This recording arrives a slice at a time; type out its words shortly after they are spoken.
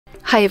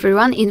Hi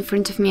everyone, in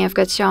front of me I've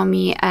got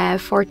Xiaomi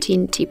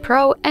 14T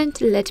Pro,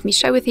 and let me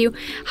share with you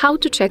how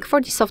to check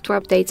for the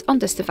software updates on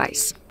this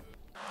device.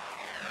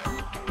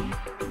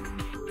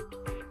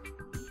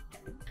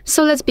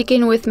 So let's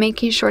begin with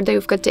making sure that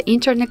you've got the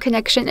internet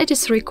connection. It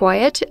is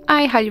required.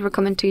 I highly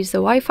recommend to use the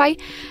Wi-Fi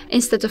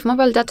instead of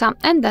mobile data,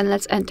 and then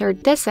let's enter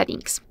the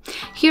settings.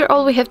 Here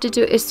all we have to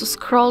do is to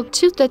scroll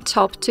to the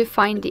top to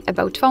find the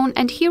About Phone,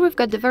 and here we've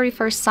got the very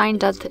first sign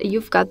that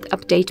you've got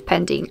update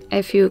pending,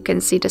 if you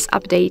can see this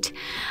update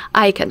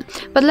icon.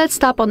 But let's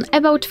tap on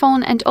About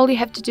Phone, and all you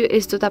have to do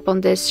is to tap on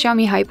this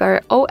Xiaomi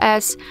Hyper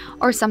OS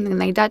or something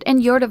like that,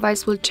 and your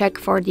device will check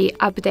for the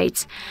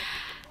updates.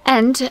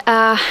 And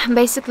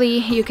basically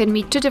you can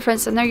meet two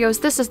different scenarios.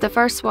 This is the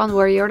first one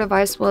where your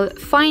device will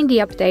find the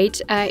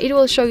update. It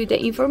will show you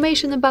the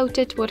information about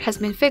it, what has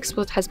been fixed,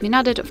 what has been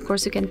added. Of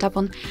course, you can tap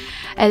on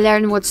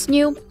learn what's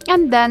new,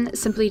 and then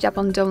simply tap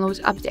on download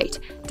update.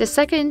 The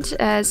second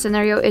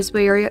scenario is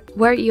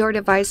where your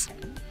device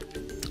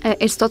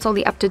is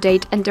totally up to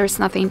date and there's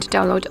nothing to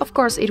download. Of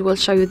course, it will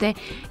show you the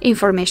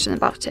information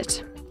about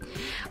it.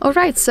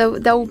 Alright, so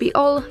that will be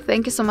all.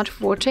 Thank you so much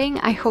for watching.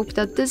 I hope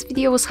that this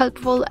video was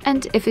helpful,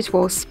 and if it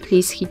was,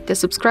 please hit the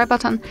subscribe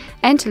button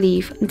and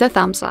leave the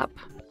thumbs up.